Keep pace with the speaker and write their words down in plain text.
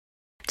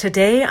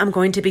Today, I'm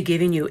going to be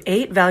giving you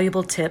 8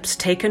 valuable tips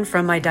taken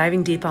from my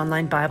Diving Deep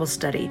online Bible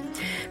study.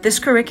 This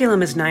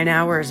curriculum is 9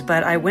 hours,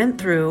 but I went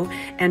through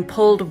and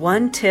pulled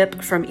one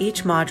tip from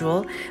each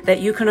module that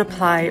you can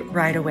apply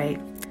right away.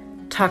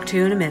 Talk to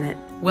you in a minute.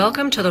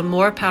 Welcome to the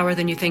More Power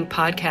Than You Think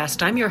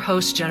podcast. I'm your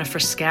host, Jennifer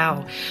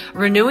Scow.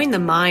 Renewing the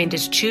mind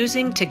is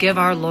choosing to give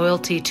our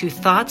loyalty to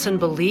thoughts and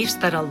beliefs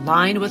that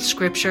align with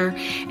Scripture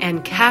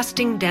and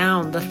casting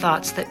down the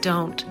thoughts that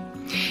don't.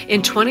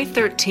 In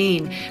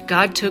 2013,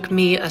 God took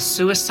me, a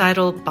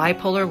suicidal,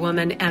 bipolar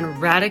woman,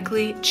 and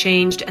radically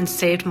changed and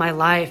saved my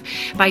life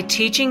by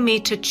teaching me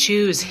to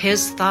choose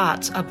His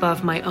thoughts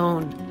above my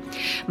own.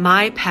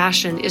 My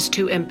passion is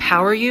to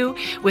empower you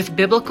with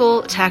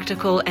biblical,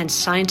 tactical, and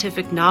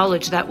scientific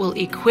knowledge that will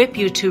equip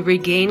you to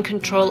regain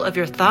control of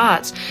your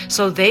thoughts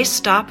so they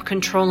stop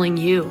controlling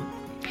you.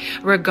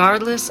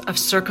 Regardless of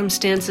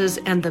circumstances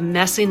and the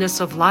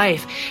messiness of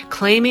life,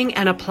 claiming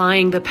and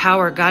applying the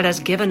power God has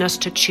given us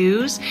to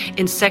choose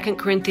in 2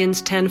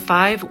 Corinthians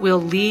 10:5 will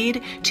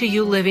lead to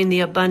you living the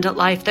abundant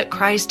life that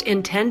Christ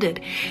intended,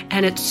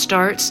 and it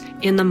starts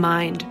in the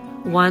mind,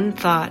 one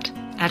thought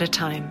at a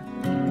time.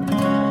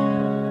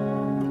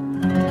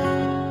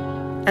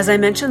 As I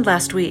mentioned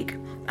last week,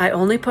 I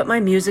only put my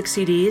music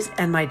CDs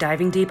and my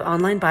Diving Deep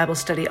online Bible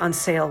study on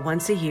sale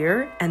once a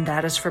year, and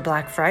that is for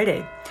Black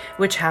Friday,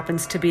 which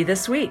happens to be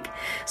this week.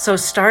 So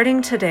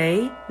starting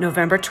today,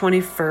 November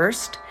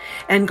 21st,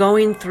 and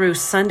going through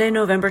Sunday,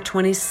 November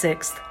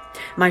 26th,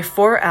 my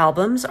 4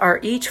 albums are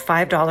each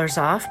 $5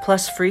 off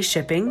plus free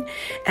shipping,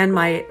 and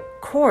my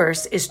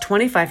course is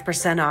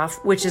 25% off,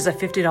 which is a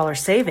 $50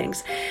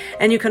 savings.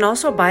 And you can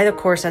also buy the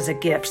course as a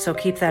gift, so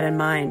keep that in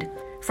mind.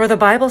 For the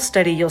Bible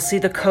study, you'll see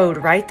the code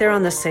right there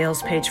on the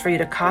sales page for you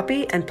to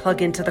copy and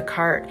plug into the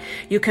cart.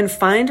 You can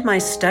find my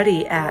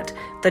study at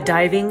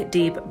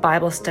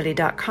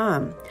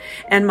thedivingdeepbiblestudy.com.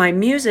 And my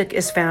music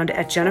is found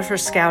at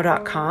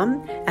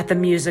jenniferscow.com at the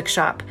music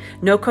shop.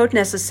 No code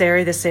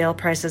necessary, the sale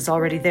price is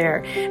already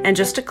there. And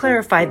just to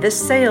clarify,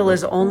 this sale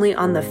is only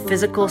on the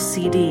physical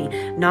CD,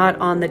 not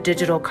on the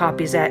digital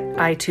copies at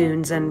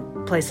iTunes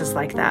and places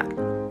like that.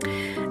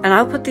 And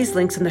I'll put these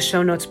links in the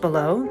show notes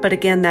below. But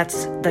again,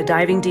 that's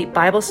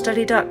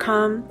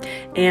thedivingdeepbiblestudy.com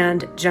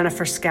and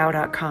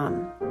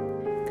jenniferscow.com.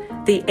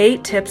 The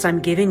 8 tips I'm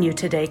giving you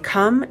today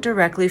come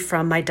directly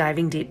from my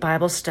Diving Deep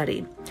Bible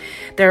study.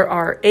 There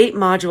are 8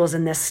 modules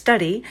in this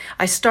study.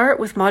 I start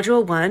with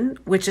Module 1,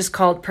 which is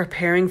called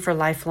Preparing for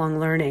Lifelong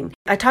Learning.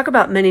 I talk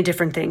about many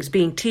different things,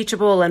 being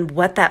teachable and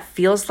what that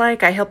feels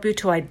like. I help you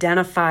to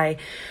identify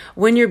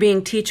when you're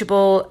being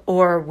teachable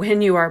or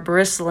when you are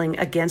bristling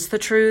against the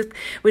truth.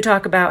 We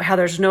talk about how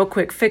there's no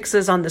quick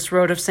fixes on this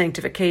road of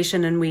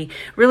sanctification, and we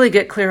really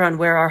get clear on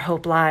where our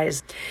hope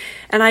lies.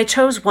 And I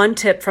chose one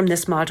tip from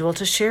this module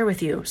to share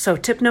with you. So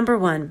tip number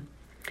 1,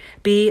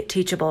 be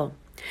teachable.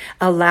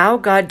 Allow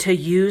God to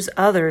use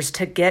others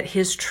to get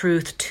His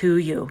truth to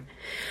you.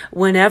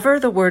 Whenever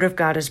the Word of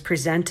God is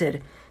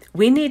presented,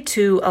 we need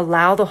to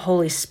allow the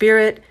Holy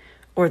Spirit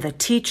or the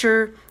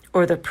teacher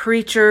or the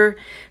preacher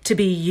to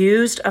be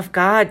used of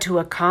God to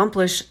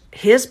accomplish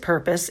His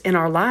purpose in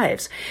our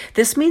lives.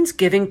 This means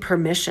giving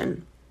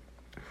permission.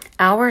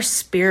 Our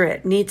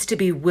spirit needs to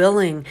be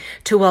willing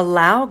to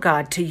allow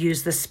God to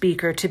use the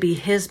speaker to be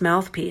His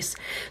mouthpiece.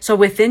 So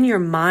within your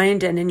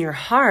mind and in your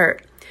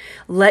heart,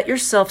 let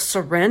yourself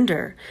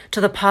surrender to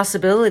the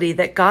possibility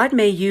that God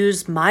may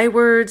use my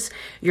words,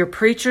 your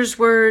preacher's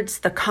words,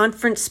 the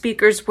conference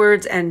speaker's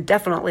words, and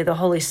definitely the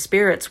Holy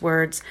Spirit's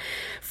words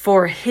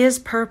for His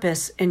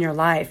purpose in your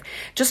life.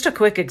 Just a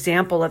quick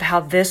example of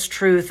how this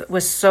truth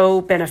was so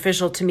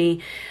beneficial to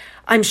me.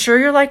 I'm sure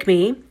you're like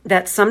me,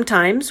 that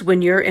sometimes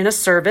when you're in a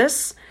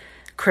service,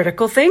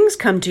 critical things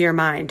come to your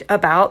mind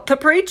about the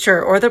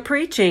preacher or the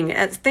preaching.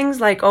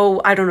 Things like,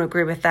 oh, I don't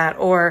agree with that.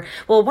 Or,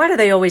 well, why do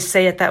they always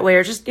say it that way?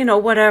 Or just,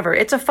 whatever.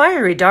 It's a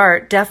fiery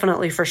dart,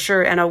 definitely for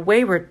sure, and a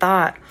wayward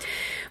thought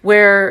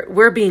where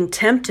we're being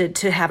tempted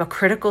to have a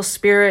critical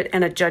spirit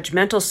and a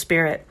judgmental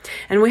spirit.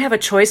 And we have a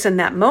choice in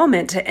that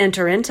moment to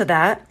enter into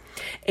that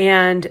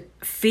and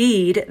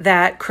feed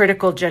that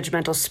critical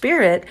judgmental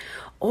spirit,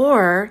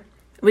 or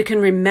we can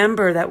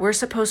remember that we're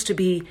supposed to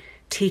be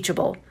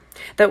teachable,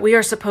 that we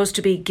are supposed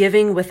to be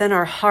giving within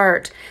our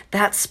heart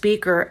that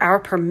speaker our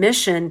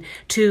permission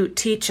to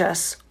teach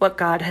us what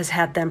God has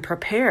had them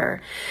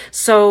prepare.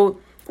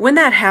 So when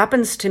that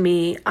happens to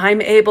me,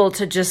 I'm able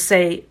to just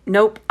say,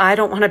 nope, I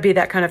don't want to be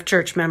that kind of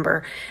church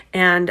member.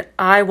 And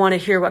I want to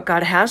hear what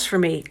God has for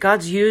me.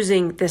 God's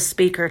using this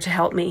speaker to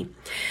help me.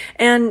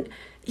 And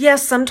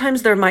yes,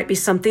 sometimes there might be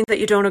something that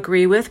you don't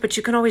agree with, but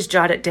you can always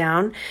jot it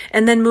down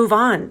and then move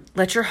on.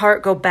 Let your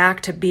heart go back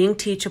to being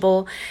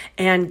teachable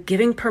and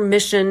giving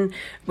permission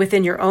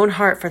within your own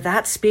heart for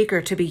that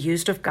speaker to be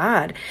used of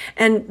God.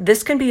 And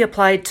this can be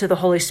applied to the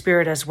Holy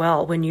Spirit as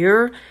well. When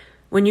you've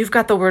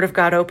got the Word of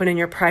God open in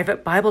your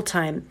private Bible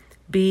time,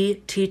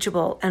 be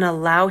teachable and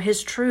allow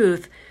His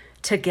truth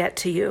to get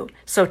to you.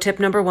 So tip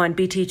number 1,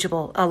 be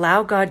teachable.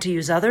 Allow God to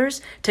use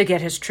others to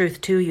get his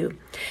truth to you.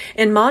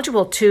 In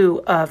module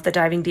 2 of the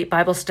Diving Deep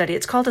Bible Study,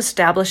 it's called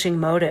Establishing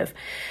Motive.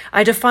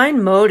 I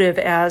define motive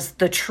as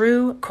the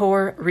true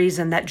core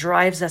reason that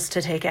drives us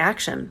to take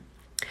action.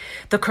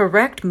 The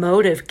correct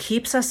motive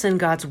keeps us in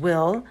God's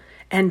will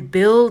and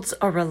builds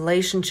a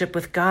relationship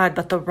with God,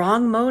 but the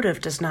wrong motive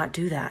does not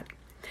do that.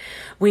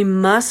 We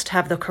must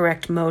have the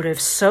correct motive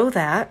so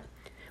that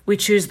we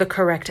choose the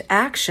correct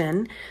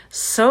action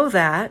so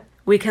that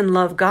we can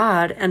love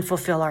God and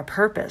fulfill our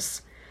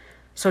purpose.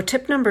 So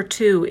tip number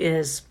 2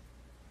 is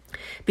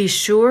be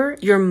sure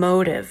your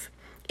motive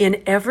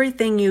in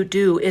everything you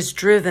do is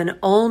driven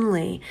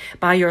only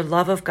by your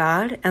love of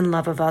God and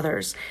love of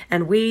others.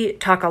 And we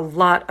talk a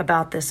lot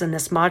about this in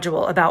this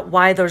module, about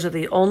why those are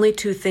the only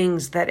 2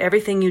 things that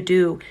everything you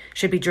do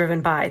should be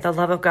driven by, the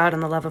love of God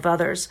and the love of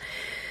others.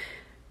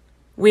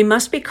 We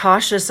must be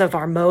cautious of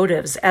our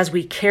motives as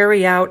we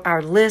carry out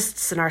our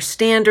lists and our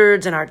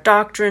standards and our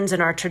doctrines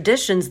and our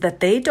traditions, that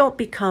they don't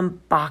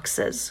become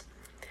boxes.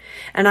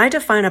 And I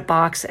define a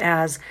box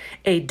as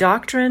a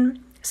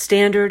doctrine,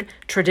 standard,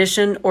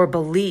 tradition, or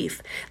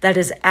belief that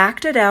is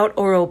acted out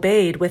or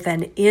obeyed with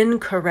an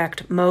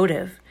incorrect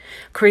motive,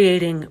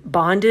 creating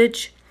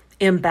bondage,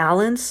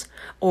 imbalance,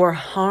 or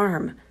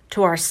harm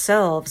to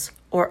ourselves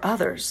or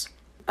others.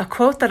 A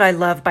quote that I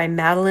love by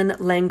Madeleine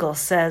L'Engle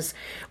says,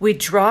 "We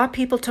draw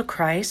people to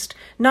Christ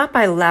not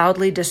by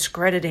loudly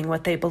discrediting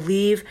what they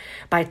believe,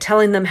 by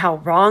telling them how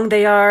wrong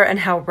they are and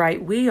how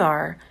right we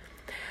are,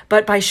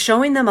 but by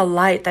showing them a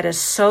light that is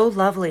so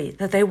lovely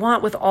that they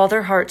want with all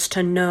their hearts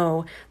to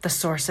know the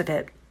source of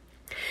it."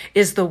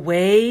 Is the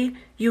way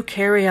you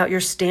carry out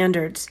your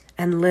standards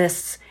and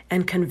lists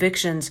and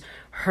convictions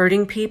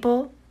hurting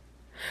people,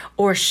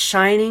 or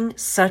shining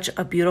such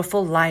a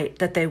beautiful light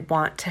that they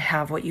want to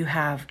have what you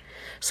have?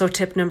 So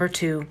tip number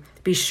 2,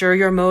 be sure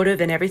your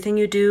motive in everything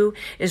you do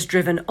is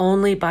driven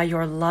only by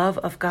your love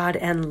of God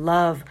and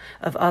love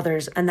of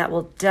others, and that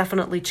will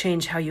definitely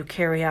change how you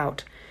carry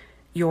out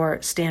your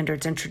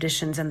standards and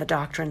traditions and the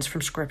doctrines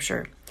from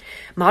Scripture.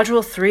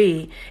 Module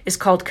 3 is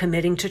called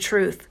Committing to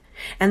Truth,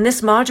 and this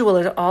module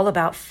is all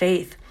about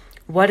faith,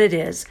 what it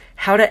is,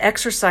 how to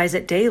exercise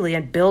it daily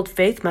and build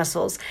faith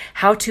muscles,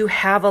 how to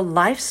have a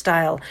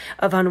lifestyle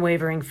of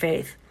unwavering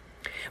faith.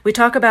 We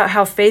talk about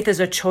how faith is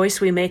a choice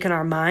we make in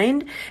our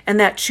mind, and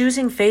that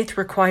choosing faith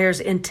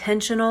requires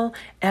intentional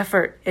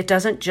effort. It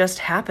doesn't just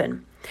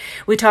happen.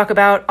 We talk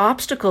about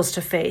obstacles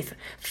to faith,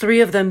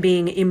 3 of them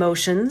being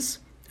emotions,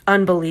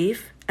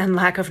 unbelief, and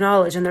lack of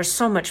knowledge, and there's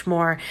so much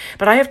more.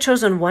 But I have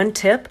chosen 1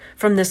 tip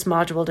from this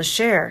module to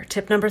share.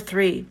 Tip number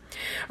 3,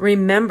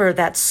 remember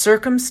that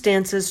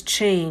circumstances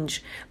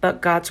change,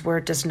 but God's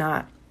word does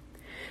not.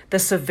 The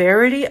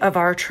severity of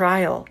our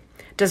trial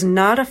does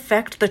not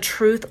affect the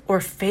truth or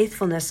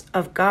faithfulness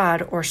of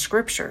God or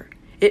Scripture.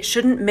 It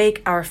shouldn't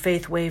make our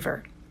faith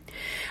waver.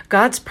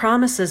 God's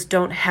promises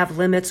don't have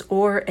limits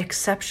or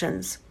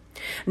exceptions.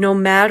 No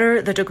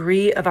matter the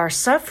degree of our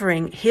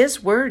suffering,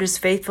 His word is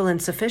faithful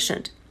and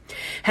sufficient.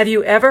 Have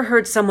you ever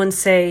heard someone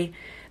say,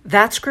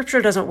 "That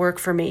Scripture doesn't work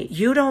for me.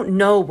 You don't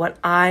know what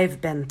I've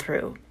been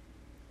through"?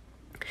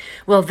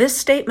 Well, this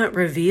statement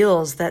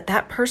reveals that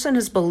that person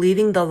is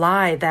believing the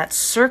lie that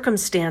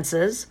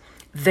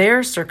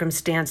their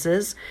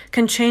circumstances,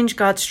 can change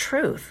God's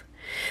truth.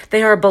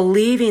 They are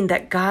believing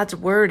that God's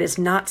word is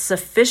not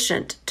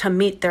sufficient to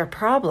meet their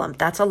problem.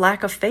 That's a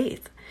lack of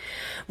faith.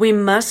 We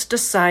must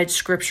decide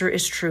Scripture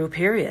is true,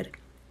 period.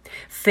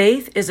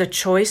 Faith is a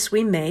choice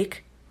we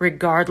make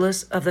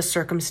regardless of the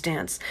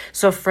circumstance.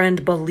 So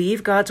friend,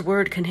 believe God's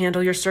word can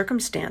handle your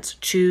circumstance.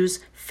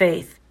 Choose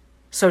faith.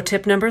 So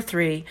tip number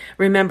 3,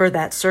 remember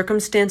that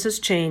circumstances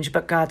change,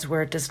 but God's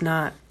word does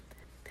not.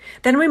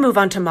 Then we move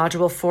on to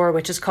module 4,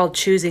 which is called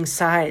Choosing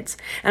Sides.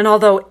 And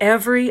although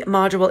every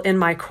module in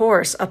my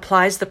course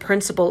applies the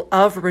principle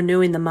of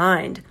renewing the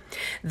mind,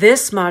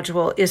 this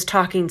module is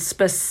talking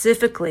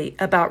specifically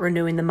about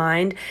renewing the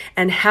mind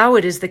and how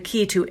it is the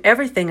key to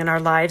everything in our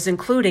lives,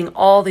 including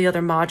all the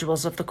other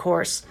modules of the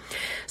course.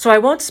 So I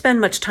won't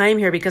spend much time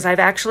here because I've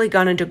actually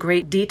gone into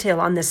great detail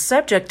on this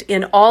subject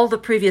in all the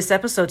previous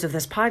episodes of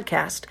this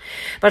podcast.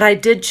 But I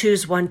did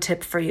choose 1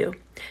 tip for you.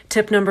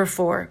 Tip number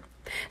 4.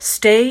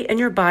 Stay in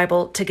your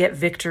Bible to get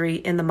victory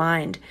in the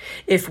mind.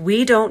 If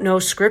we don't know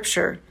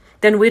Scripture,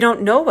 then we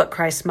don't know what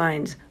Christ's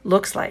mind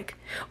looks like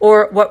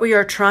or what we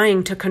are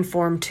trying to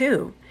conform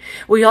to.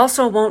 We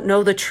also won't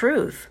know the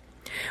truth.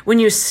 When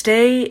you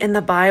stay in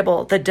the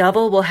Bible, the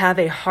devil will have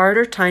a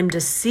harder time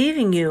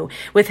deceiving you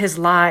with his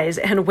lies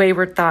and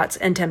wayward thoughts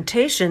and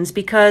temptations,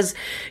 because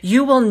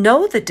you will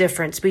know the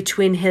difference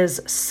between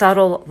his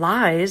subtle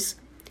lies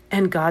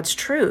and God's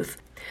truth.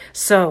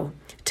 So,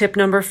 tip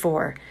number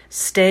 4,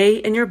 stay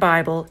in your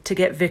Bible to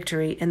get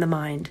victory in the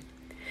mind.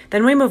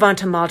 Then we move on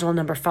to module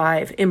number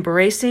 5,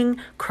 embracing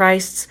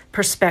Christ's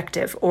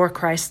perspective or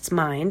Christ's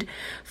mind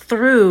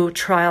through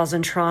trials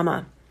and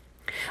trauma.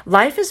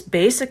 Life is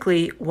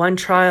basically one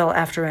trial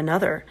after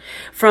another,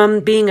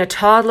 from being a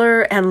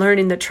toddler and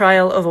learning the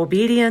trial of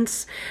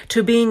obedience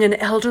to being an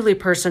elderly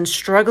person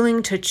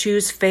struggling to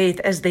choose faith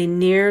as they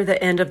near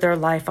the end of their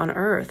life on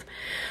earth.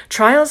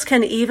 Trials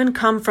can even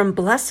come from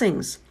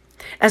blessings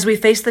as we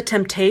face the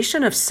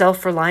temptation of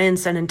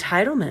self-reliance and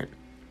entitlement.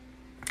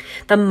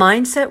 The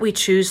mindset we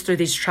choose through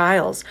these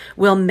trials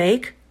will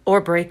make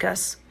or break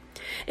us.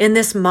 In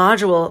this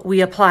module,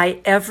 we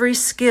apply every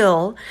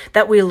skill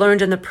that we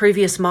learned in the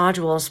previous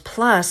modules,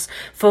 plus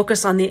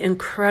focus on the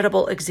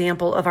incredible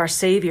example of our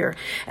Savior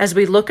as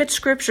we look at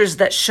scriptures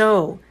that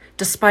show,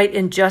 despite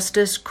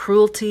injustice,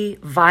 cruelty,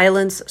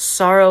 violence,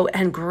 sorrow,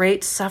 and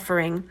great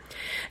suffering,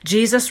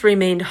 Jesus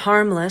remained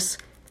harmless,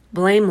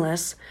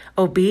 blameless,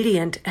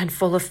 obedient, and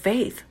full of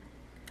faith.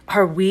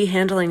 Are we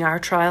handling our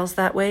trials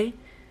that way?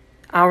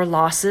 Our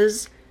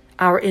losses,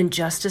 our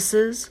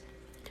injustices?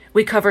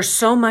 We cover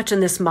so much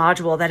in this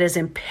module that is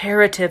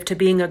imperative to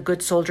being a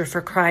good soldier for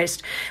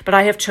Christ, but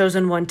I have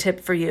chosen one tip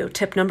for you.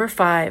 Tip number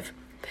 5.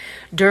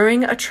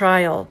 During a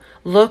trial,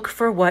 look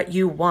for what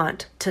you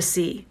want to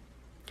see.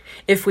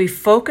 If we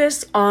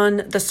focus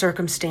on the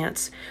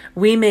circumstance,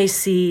 we may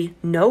see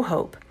no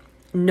hope,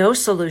 no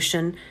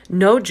solution,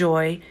 no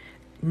joy,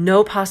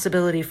 no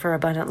possibility for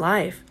abundant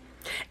life.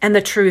 And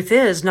the truth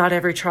is, not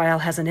every trial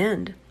has an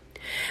end.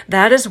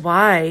 That is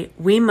why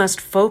we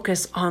must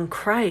focus on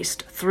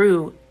Christ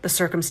through the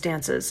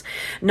circumstances,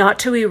 not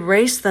to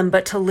erase them,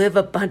 but to live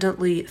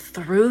abundantly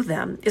through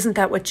them. Isn't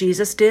that what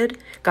Jesus did?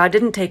 God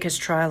didn't take his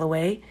trial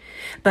away,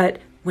 but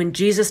when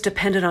Jesus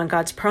depended on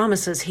God's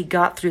promises, he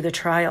got through the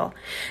trial.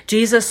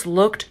 Jesus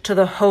looked to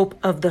the hope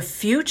of the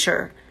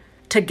future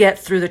to get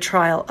through the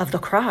trial of the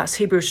cross.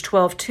 Hebrews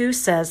 12:2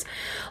 says,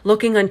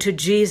 looking unto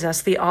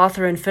Jesus, the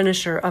author and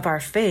finisher of our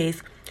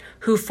faith,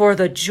 who for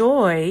the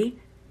joy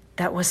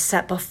that was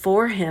set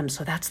before him,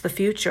 so that's the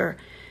future,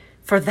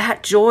 for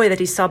that joy that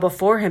he saw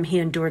before him, he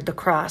endured the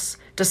cross,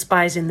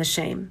 despising the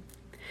shame.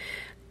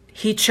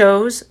 He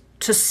chose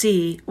to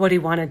see what he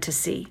wanted to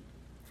see.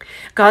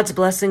 God's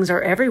blessings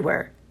are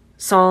everywhere.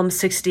 Psalm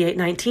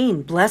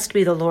 68:19, blessed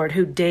be the Lord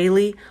who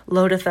daily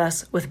loadeth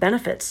us with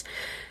benefits.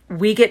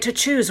 We get to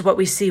choose what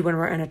we see when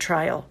we're in a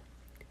trial.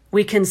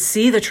 We can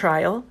see the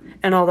trial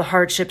and all the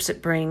hardships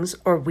it brings,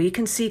 or we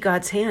can see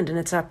God's hand, and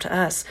it's up to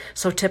us.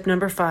 So tip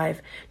number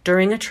 5,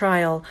 during a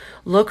trial,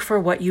 look for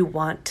what you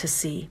want to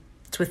see.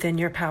 It's within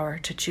your power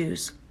to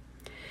choose.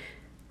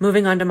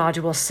 Moving on to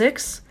module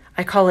 6,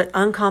 I call it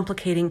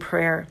uncomplicating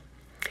prayer.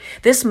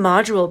 This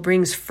module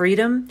brings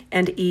freedom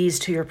and ease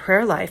to your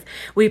prayer life.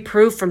 We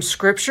prove from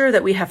scripture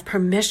that we have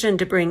permission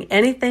to bring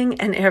anything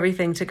and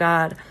everything to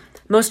God.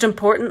 Most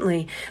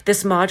importantly,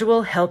 this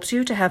module helps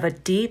you to have a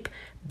deep,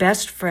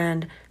 best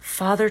friend,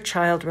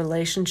 father-child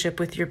relationship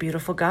with your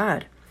beautiful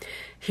God.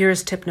 Here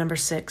is tip number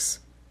 6.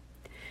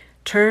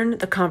 Turn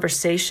the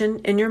conversation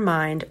in your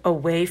mind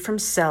away from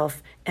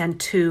self and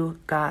to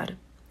God.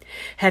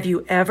 Have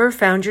you ever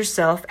found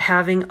yourself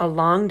having a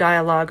long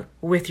dialogue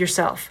with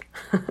yourself?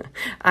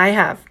 I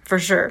have, for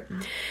sure.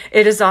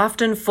 It is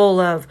often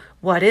full of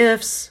what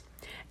ifs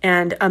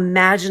and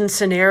imagined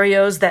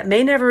scenarios that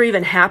may never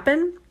even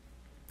happen,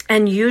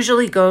 and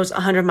usually goes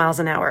 100 miles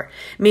an hour,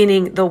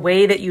 meaning the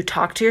way that you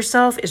talk to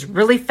yourself is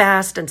really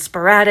fast and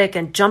sporadic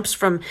and jumps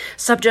from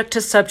subject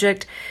to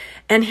subject.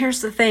 And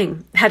here's the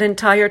thing, that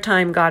entire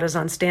time God is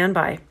on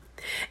standby.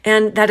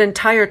 And that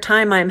entire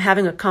time I'm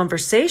having a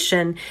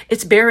conversation,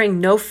 it's bearing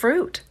no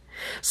fruit.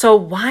 So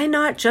why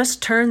not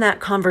just turn that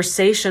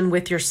conversation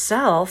with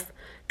yourself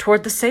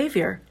toward the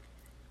Savior?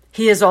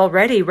 He is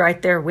already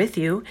right there with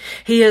you.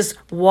 He is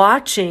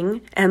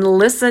watching and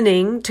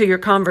listening to your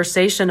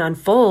conversation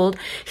unfold.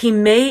 He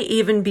may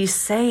even be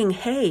saying,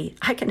 hey,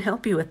 I can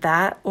help you with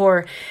that.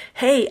 Or,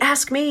 hey,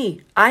 ask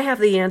me. I have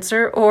the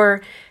answer.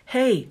 Or,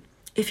 hey,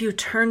 if you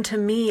turn to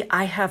me,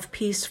 I have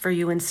peace for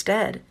you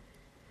instead.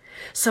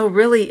 So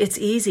really, it's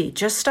easy.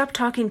 Just stop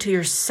talking to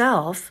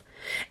yourself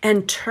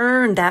and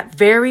turn that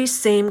very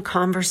same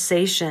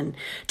conversation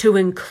to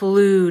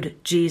include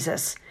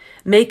Jesus.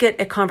 Make it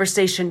a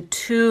conversation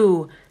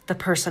to the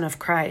person of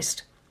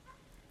Christ.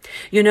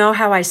 You know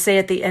how I say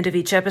at the end of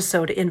each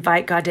episode,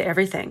 invite God to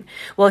everything?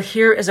 Well,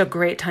 here is a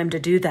great time to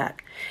do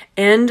that.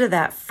 End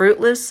that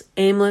fruitless,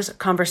 aimless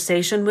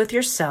conversation with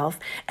yourself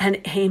and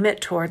aim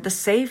it toward the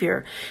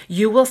Savior.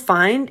 You will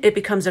find it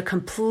becomes a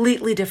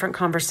completely different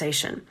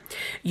conversation.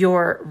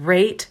 Your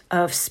rate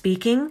of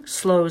speaking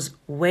slows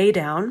way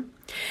down,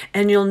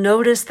 and you'll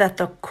notice that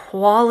the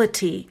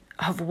quality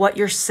of what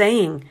you're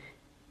saying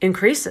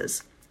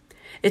increases.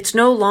 It's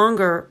no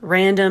longer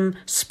random,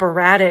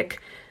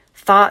 sporadic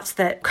thoughts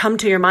that come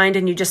to your mind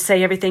and you just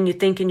say everything you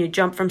think and you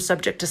jump from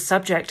subject to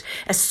subject.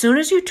 As soon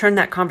as you turn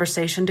that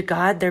conversation to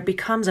God, there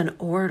becomes an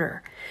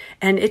order.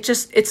 And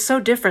it's so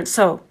different.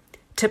 So,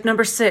 tip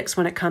number 6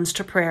 when it comes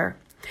to prayer,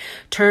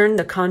 turn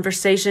the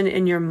conversation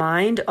in your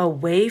mind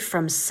away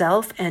from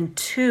self and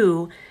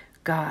to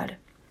God.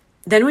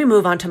 Then we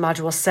move on to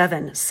module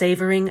 7,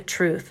 savoring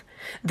truth.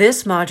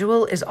 This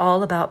module is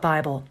all about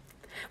Bible.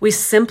 We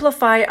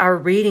simplify our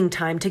reading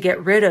time to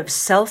get rid of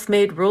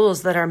self-made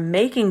rules that are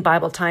making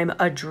Bible time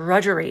a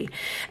drudgery.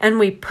 And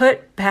we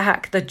put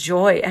back the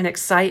joy and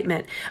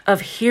excitement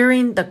of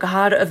hearing the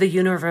God of the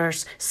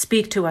universe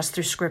speak to us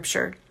through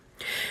Scripture.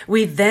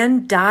 We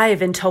then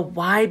dive into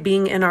why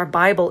being in our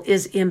Bible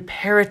is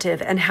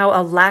imperative and how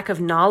a lack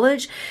of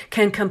knowledge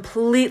can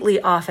completely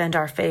offend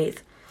our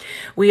faith.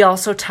 We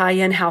also tie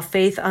in how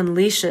faith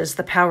unleashes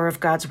the power of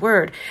God's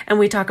word. And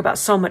we talk about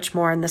so much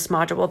more in this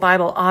module.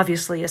 Bible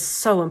obviously is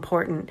so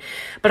important,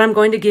 but I'm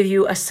going to give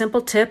you a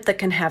simple tip that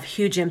can have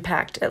huge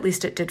impact. At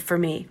least it did for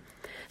me.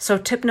 So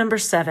tip number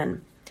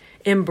 7,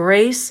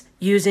 embrace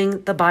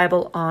using the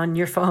Bible on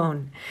your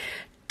phone.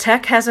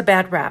 Tech has a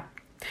bad rap,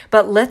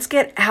 but let's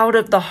get out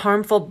of the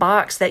harmful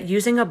box that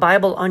using a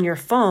Bible on your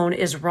phone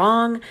is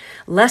wrong,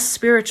 less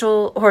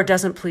spiritual, or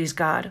doesn't please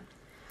God.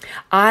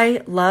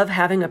 I love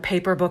having a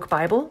paper book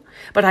Bible,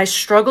 but I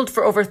struggled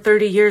for over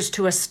 30 years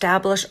to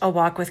establish a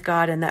walk with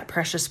God in that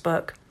precious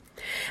book.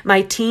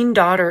 My teen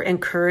daughter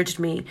encouraged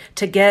me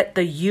to get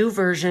the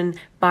YouVersion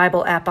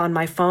Bible app on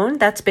my phone.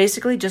 That's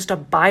basically just a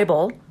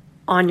Bible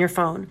on your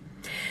phone.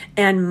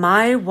 And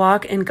my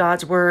walk in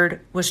God's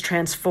word was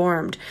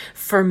transformed.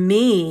 For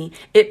me,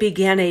 it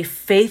began a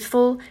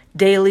faithful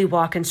daily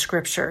walk in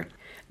Scripture.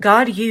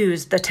 God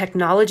used the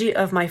technology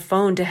of my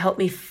phone to help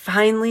me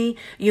finally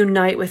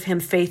unite with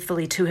Him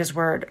faithfully to His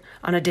word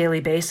on a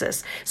daily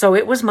basis. So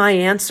it was my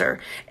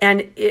answer.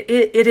 And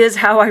it is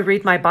how I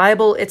read my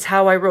Bible. It's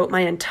how I wrote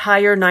my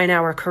entire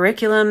 9-hour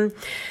curriculum.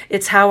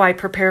 It's how I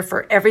prepare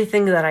for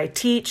everything that I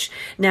teach.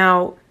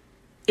 Now,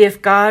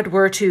 if God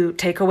were to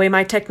take away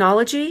my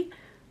technology,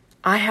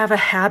 I have a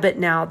habit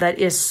now that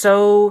is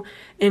so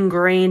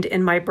ingrained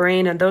in my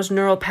brain, and those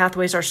neural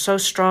pathways are so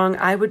strong,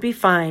 I would be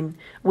fine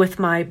with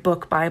my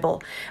book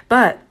Bible.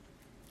 But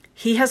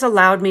He has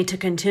allowed me to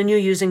continue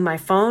using my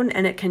phone,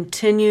 and it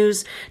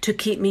continues to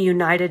keep me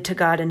united to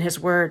God and His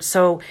word.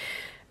 So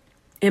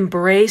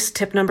embrace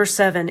tip number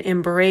 7,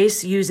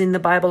 embrace using the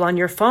Bible on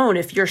your phone.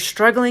 If you're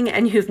struggling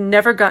and you've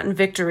never gotten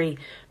victory,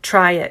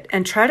 try it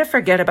and try to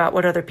forget about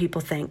what other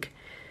people think,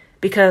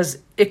 because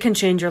it can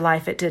change your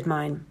life. It did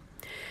mine.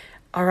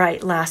 All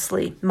right,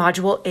 lastly,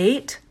 Module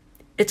 8,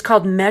 it's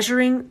called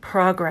Measuring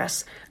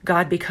Progress.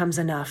 God Becomes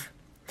Enough.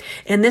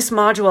 In this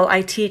module,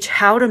 I teach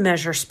how to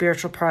measure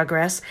spiritual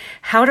progress,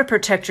 how to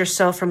protect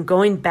yourself from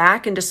going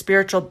back into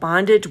spiritual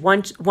bondage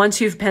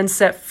once you've been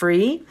set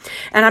free.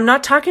 And I'm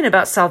not talking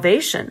about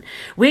salvation.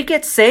 We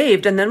get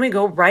saved and then we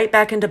go right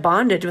back into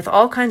bondage with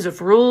all kinds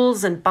of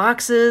rules and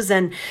boxes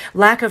and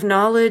lack of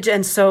knowledge.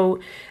 And so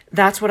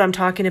that's what I'm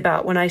talking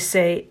about when I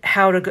say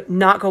how to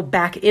not go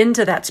back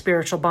into that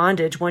spiritual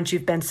bondage once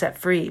you've been set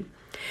free.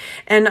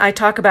 And I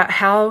talk about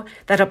how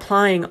that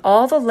applying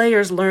all the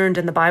layers learned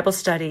in the Bible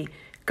study,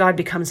 God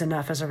becomes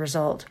enough as a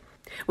result.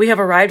 We have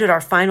arrived at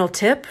our final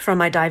tip from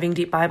my Diving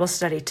Deep Bible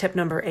study, tip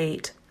number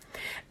 8.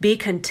 Be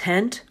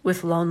content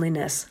with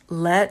loneliness.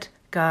 Let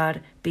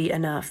God be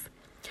enough.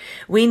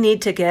 We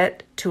need to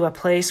get to a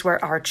place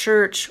where our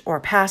church or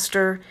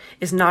pastor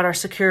is not our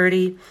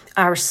security,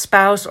 our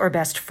spouse or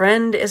best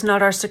friend is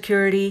not our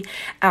security,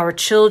 our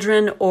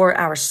children or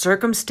our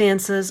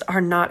circumstances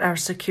are not our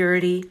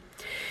security.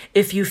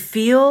 If you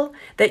feel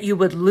that you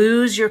would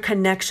lose your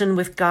connection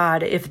with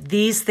God if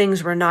these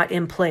things were not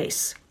in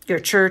place, your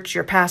church,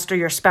 your pastor,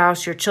 your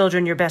spouse, your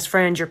children, your best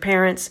friend, your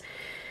parents,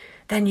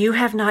 then you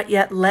have not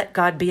yet let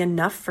God be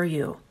enough for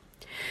you.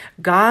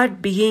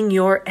 God being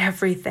your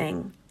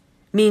everything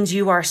means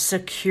you are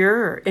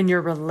secure in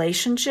your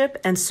relationship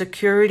and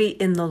security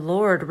in the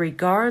Lord,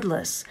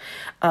 regardless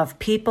of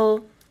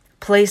people,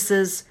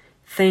 places,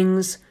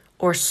 things,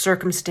 or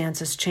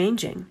circumstances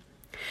changing.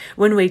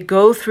 When we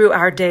go through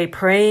our day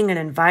praying and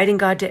inviting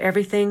God to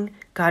everything,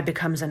 God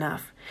becomes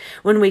enough.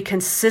 When we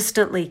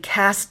consistently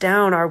cast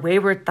down our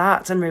wayward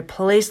thoughts and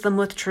replace them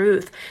with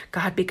truth,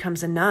 God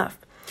becomes enough.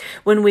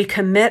 When we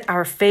commit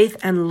our faith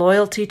and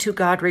loyalty to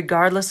God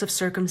regardless of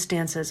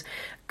circumstances,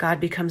 God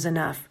becomes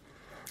enough.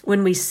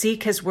 When we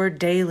seek His word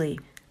daily,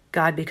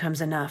 God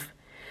becomes enough.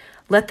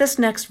 Let this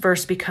next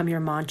verse become your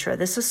mantra.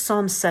 This is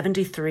Psalm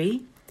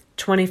 73,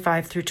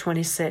 25 through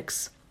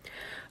 26.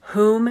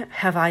 Whom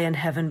have I in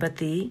heaven but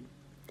thee?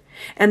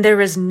 And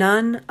there is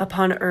none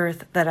upon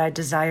earth that I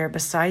desire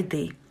beside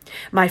thee.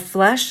 My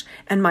flesh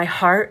and my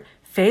heart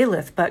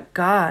faileth, but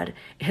God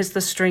is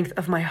the strength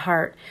of my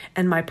heart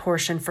and my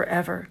portion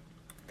forever.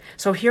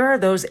 So here are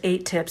those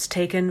 8 tips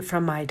taken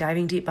from my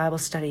Diving Deep Bible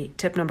study.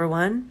 Tip number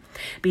 1,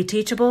 be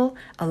teachable.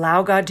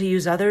 Allow God to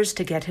use others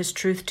to get His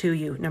truth to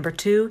you. Number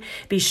 2,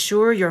 be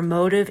sure your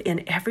motive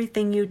in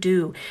everything you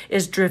do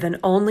is driven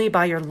only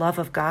by your love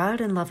of God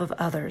and love of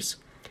others.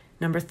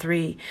 Number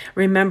 3,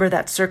 remember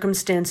that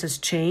circumstances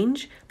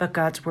change, but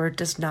God's word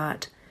does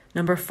not.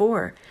 Number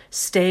 4,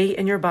 stay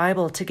in your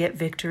Bible to get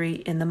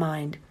victory in the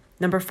mind.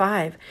 Number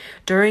 5,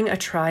 during a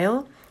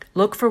trial,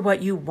 look for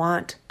what you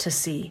want to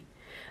see.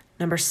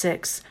 Number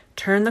 6,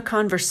 turn the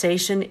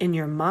conversation in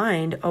your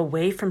mind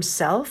away from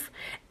self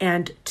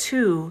and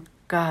to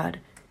God.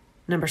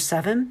 Number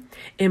 7,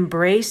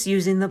 embrace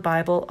using the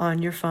Bible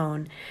on your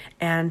phone.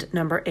 And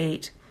number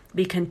 8,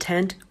 be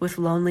content with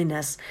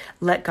loneliness.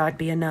 Let God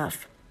be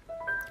enough.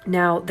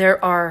 Now,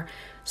 there are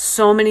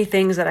so many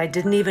things that I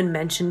didn't even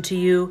mention to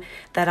you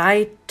that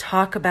I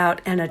talk about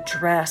and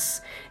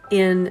address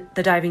in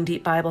the Diving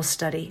Deep Bible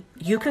Study.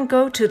 You can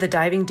go to the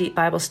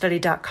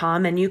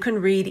divingdeepbiblestudy.com and you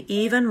can read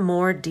even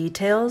more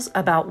details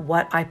about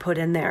what I put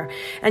in there.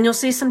 And you'll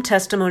see some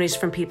testimonies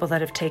from people that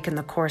have taken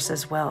the course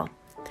as well.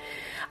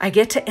 I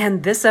get to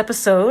end this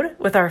episode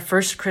with our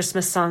first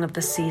Christmas song of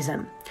the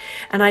season.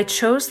 And I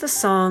chose the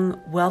song,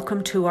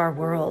 Welcome to Our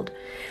World.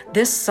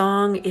 This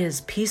song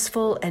is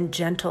peaceful and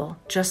gentle,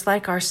 just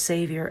like our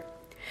Savior.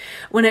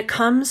 When it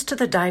comes to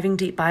the Diving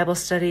Deep Bible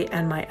Study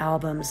and my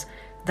albums,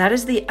 that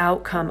is the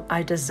outcome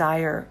I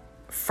desire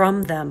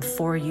from them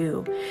for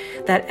you.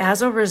 That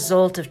as a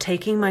result of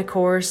taking my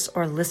course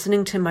or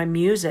listening to my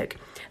music,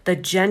 the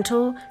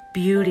gentle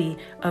beauty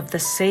of the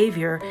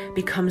Savior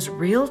becomes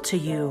real to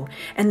you,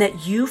 and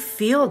that you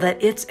feel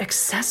that it's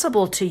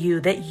accessible to you,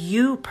 that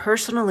you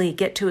personally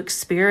get to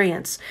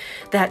experience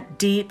that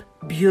deep,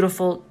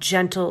 beautiful,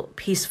 gentle,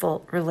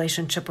 peaceful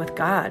relationship with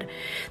God,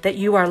 that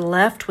you are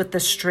left with the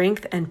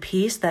strength and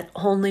peace that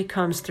only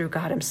comes through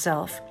God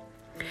Himself.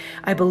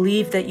 I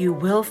believe that you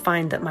will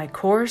find that my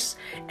course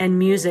and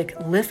music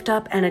lift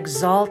up and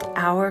exalt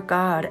our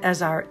God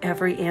as our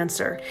every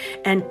answer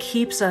and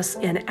keeps us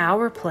in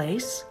our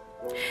place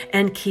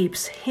and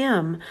keeps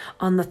Him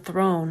on the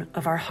throne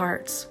of our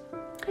hearts.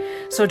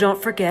 So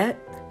don't forget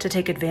to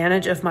take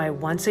advantage of my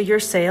once-a-year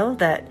sale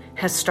that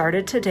has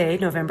started today,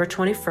 November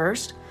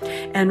 21st,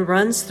 and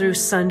runs through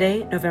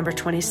Sunday, November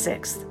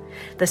 26th.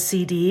 The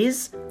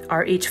CDs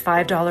are each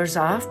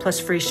 $5 off plus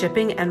free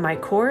shipping, and my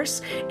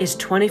course is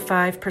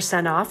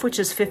 25% off, which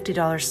is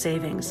 $50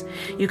 savings.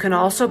 You can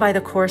also buy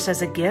the course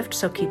as a gift,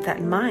 so keep that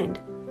in mind.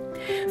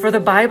 For the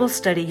Bible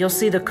study, you'll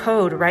see the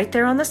code right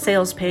there on the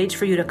sales page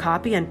for you to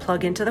copy and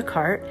plug into the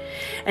cart,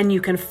 and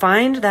you can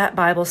find that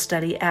Bible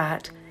study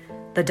at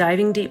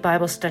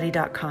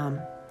thedivingdeepbiblestudy.com.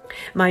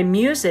 My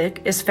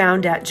music is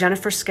found at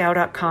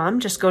jenniferscow.com.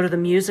 Just go to the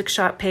music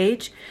shop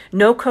page.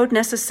 No code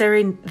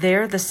necessary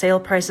there. The sale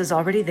price is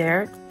already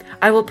there.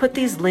 I will put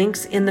these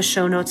links in the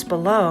show notes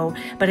below,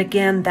 but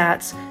again,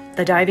 that's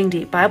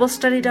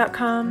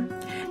thedivingdeepbiblestudy.com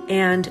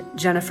and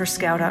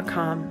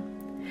jenniferscow.com.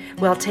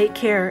 Well, take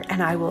care,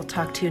 and I will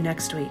talk to you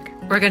next week.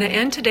 We're going to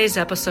end today's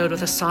episode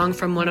with a song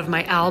from one of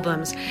my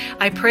albums.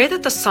 I pray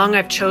that the song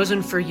I've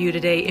chosen for you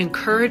today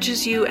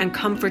encourages you and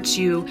comforts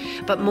you,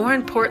 but more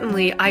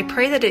importantly, I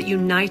pray that it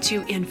unites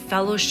you in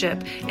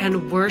fellowship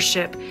and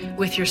worship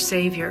with your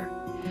Savior.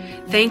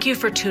 Thank you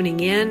for tuning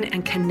in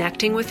and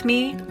connecting with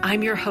me.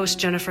 I'm your host,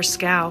 Jennifer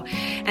Scow.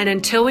 And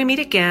until we meet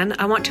again,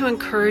 I want to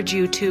encourage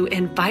you to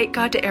invite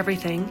God to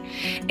everything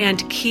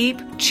and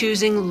keep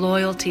choosing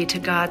loyalty to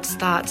God's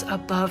thoughts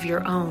above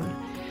your own.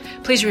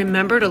 Please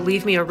remember to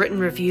leave me a written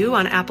review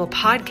on Apple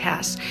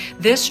Podcasts.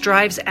 This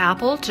drives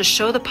Apple to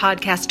show the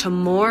podcast to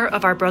more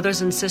of our brothers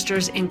and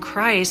sisters in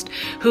Christ,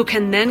 who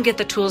can then get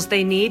the tools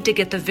they need to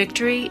get the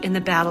victory in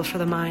the battle for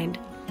the mind.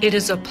 It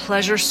is a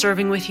pleasure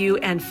serving with you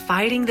and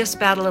fighting this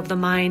battle of the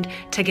mind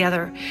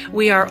together.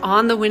 We are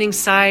on the winning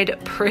side.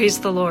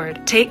 Praise the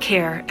Lord. Take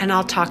care, and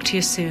I'll talk to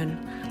you soon.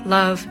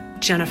 Love,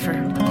 Jennifer.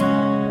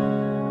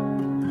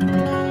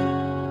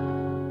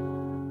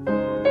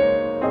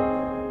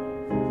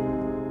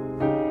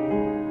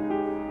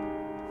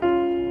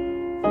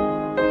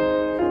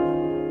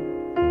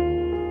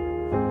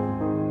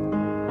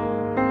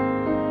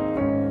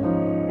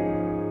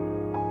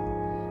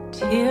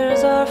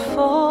 Tears are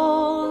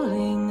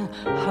falling,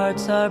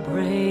 hearts are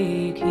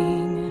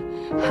breaking.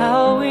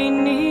 How we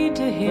need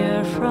to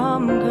hear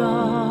from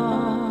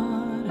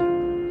God.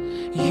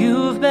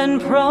 You've been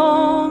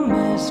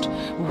promised,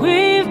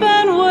 we've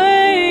been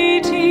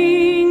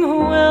waiting.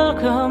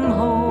 Welcome,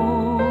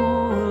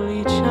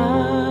 Holy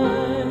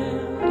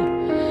Child.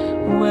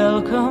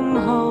 Welcome,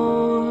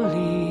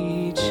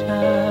 Holy Child.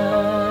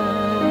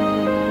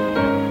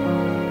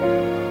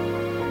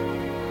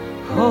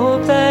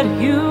 Hope that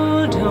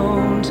you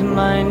don't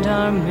mind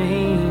our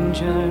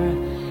manger.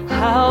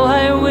 How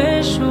I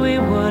wish we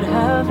would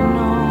have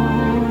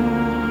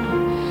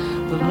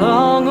known the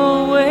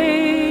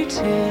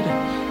long-awaited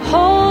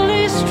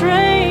holy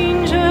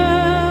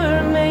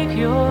stranger. Make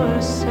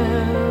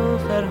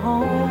yourself at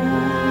home.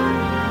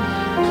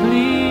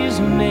 Please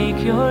make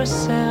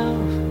yourself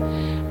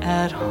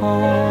at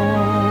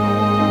home.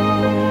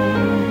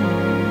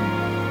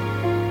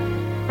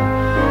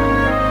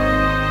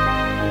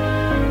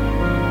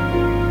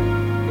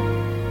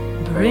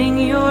 Bring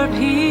your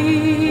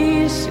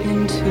peace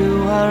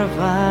into our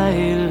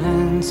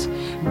violence.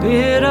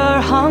 Bid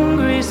our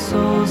hungry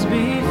souls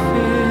be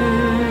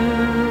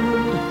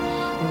filled.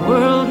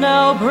 World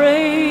now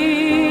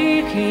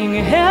breaking,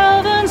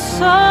 heaven's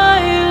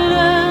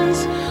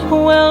silence.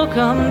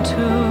 Welcome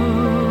to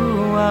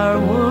our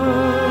world.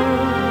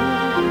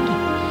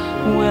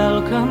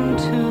 Welcome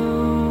to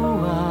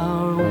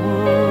our world.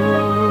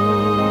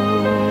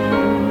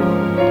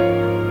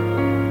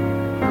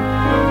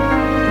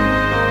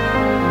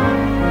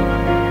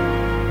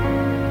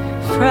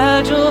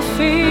 gentle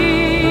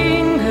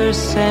fingers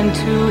sent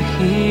to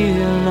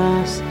heal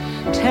us,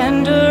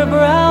 tender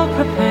brow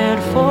prepared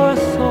for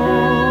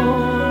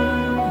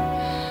thorn,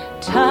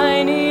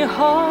 tiny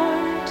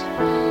heart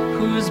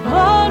whose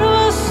blood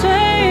will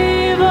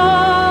save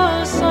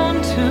us,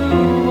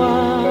 unto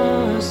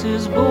us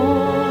is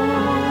born,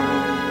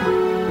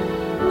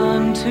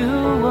 unto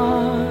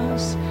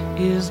us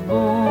is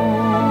born.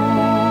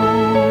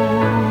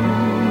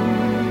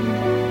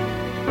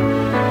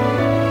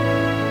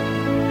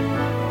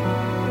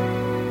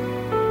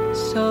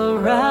 So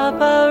wrap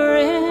our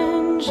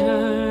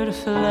injured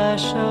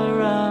flesh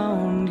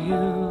around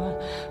you,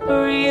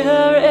 breathe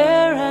our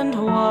air and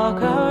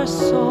walk our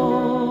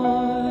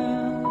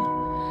soil,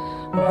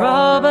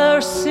 rob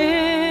our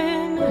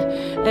sin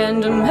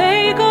and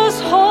make us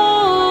whole.